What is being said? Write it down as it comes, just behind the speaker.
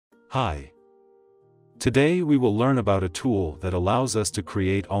Hi. Today we will learn about a tool that allows us to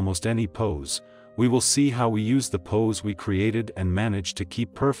create almost any pose. We will see how we use the pose we created and manage to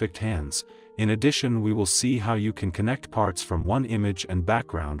keep perfect hands. In addition, we will see how you can connect parts from one image and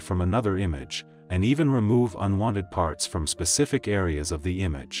background from another image, and even remove unwanted parts from specific areas of the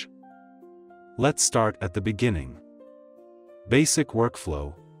image. Let's start at the beginning. Basic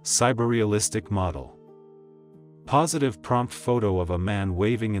workflow, cyberrealistic model. Positive prompt photo of a man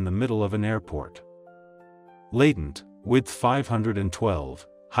waving in the middle of an airport. Latent, width 512,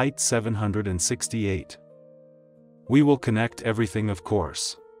 height 768. We will connect everything, of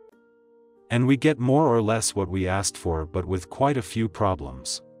course. And we get more or less what we asked for, but with quite a few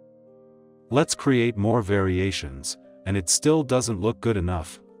problems. Let's create more variations, and it still doesn't look good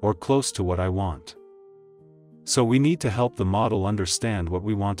enough, or close to what I want. So we need to help the model understand what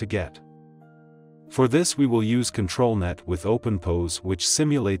we want to get. For this we will use ControlNet with OpenPose, which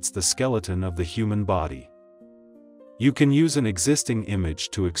simulates the skeleton of the human body. You can use an existing image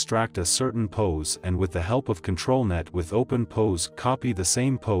to extract a certain pose, and with the help of ControlNet with OpenPose copy the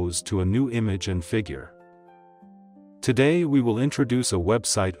same pose to a new image and figure. Today we will introduce a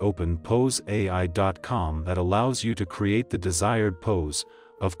website, OpenPoseAI.com, that allows you to create the desired pose.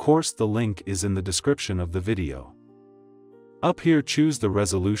 Of course, the link is in the description of the video. Up here, choose the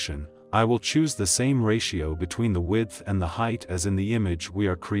resolution. I will choose the same ratio between the width and the height as in the image we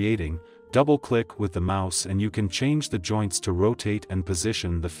are creating. Double-click with the mouse and you can change the joints to rotate and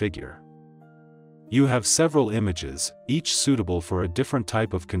position the figure. You have several images, each suitable for a different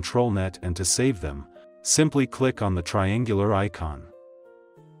type of ControlNet, and to save them, simply click on the triangular icon.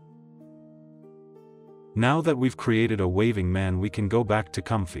 Now that we've created a waving man, we can go back to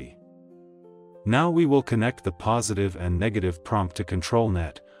Comfy. Now we will connect the positive and negative prompt to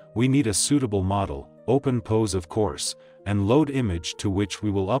ControlNet. We need a suitable model, OpenPose of course, and load image, to which we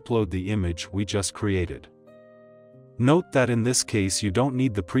will upload the image we just created. Note that in this case you don't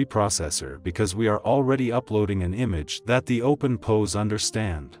need the preprocessor because we are already uploading an image that the OpenPose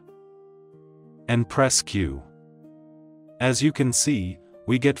understand. And press Q. As you can see,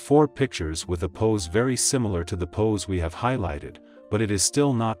 we get 4 pictures with a pose very similar to the pose we have highlighted, but it is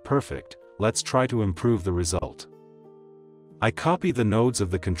still not perfect. Let's try to improve the result. I copy the nodes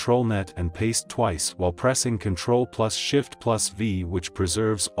of the ControlNet and paste twice while pressing Ctrl+Shift+V, which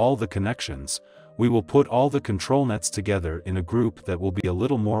preserves all the connections. We will put all the ControlNets together in a group that will be a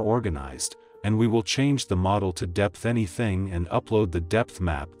little more organized, and we will change the model to DepthAnyThing and upload the depth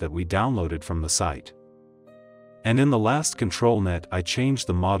map that we downloaded from the site. And in the last ControlNet I changed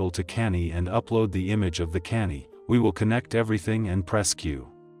the model to Canny and upload the image of the Canny. We will connect everything and press Q.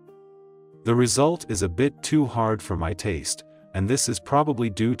 The result is a bit too hard for my taste, and this is probably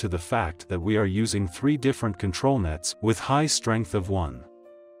due to the fact that we are using 3 different ControlNets with high strength of 1.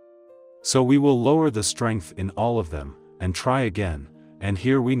 So we will lower the strength in all of them, and try again, and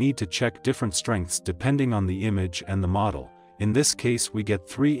here we need to check different strengths depending on the image and the model. In this case we get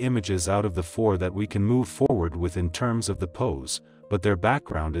 3 images out of the 4 that we can move forward with in terms of the pose, but their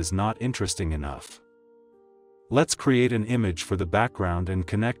background is not interesting enough. Let's create an image for the background and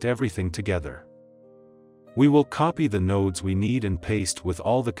connect everything together. We will copy the nodes we need and paste with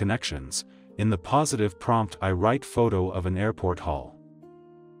all the connections. In the positive prompt I write photo of an airport hall.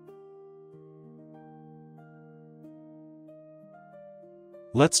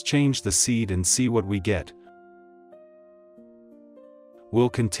 Let's change the seed and see what we get. We'll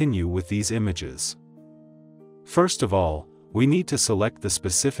continue with these images. First of all, we need to select the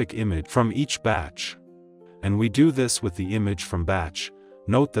specific image from each batch. And we do this with the image from batch.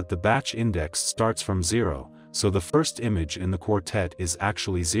 Note that the batch index starts from 0, so the first image in the quartet is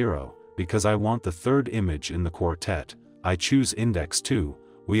actually 0, because I want the third image in the quartet. I choose index 2.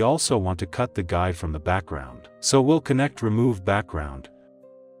 We also want to cut the guy from the background, so we'll connect remove background.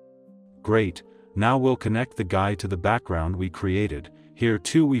 Great, now we'll connect the guy to the background we created. Here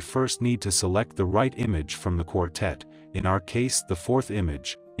too we first need to select the right image from the quartet, in our case the 4th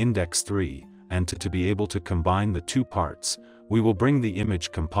image, index 3, and to be able to combine the 2 parts, we will bring the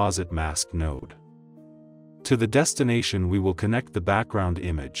image composite mask node. To the destination we will connect the background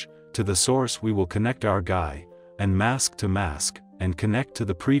image, to the source we will connect our guy, and mask to mask, and connect to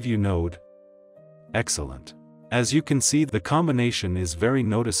the preview node. Excellent. As you can see, the combination is very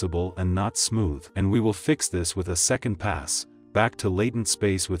noticeable and not smooth, and we will fix this with a second pass. Back to latent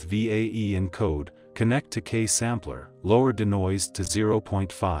space with VAE encode, connect to K-sampler, lower denoise to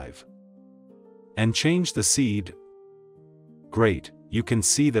 0.5. And change the seed. Great, you can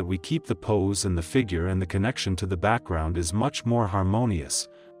see that we keep the pose and the figure, and the connection to the background is much more harmonious.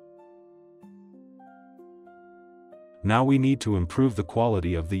 Now we need to improve the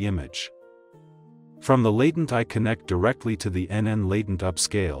quality of the image. From the latent I connect directly to the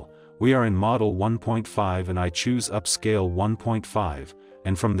NNLatentUpscale. We are in model 1.5 and I choose upscale 1.5,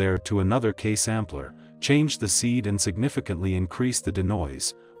 and from there to another K-sampler, change the seed and significantly increase the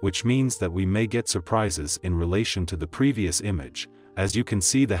denoise, which means that we may get surprises in relation to the previous image, as you can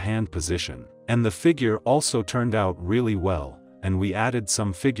see the hand position. And the figure also turned out really well, and we added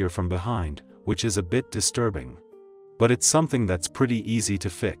some figure from behind, which is a bit disturbing. But it's something that's pretty easy to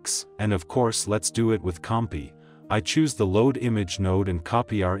fix, and of course let's do it with Compy. I choose the load image node and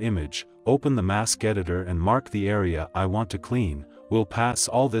copy our image, open the mask editor and mark the area I want to clean. We'll pass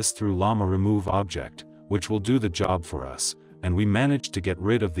all this through LaMa Remove Object, which will do the job for us, and we managed to get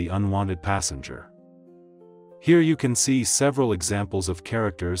rid of the unwanted passenger. Here you can see several examples of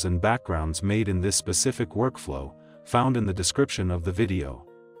characters and backgrounds made in this specific workflow, found in the description of the video.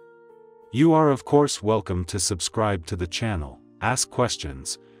 You are of course welcome to subscribe to the channel, ask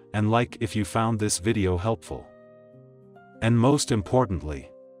questions, and like if you found this video helpful. And most importantly,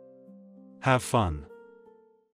 have fun.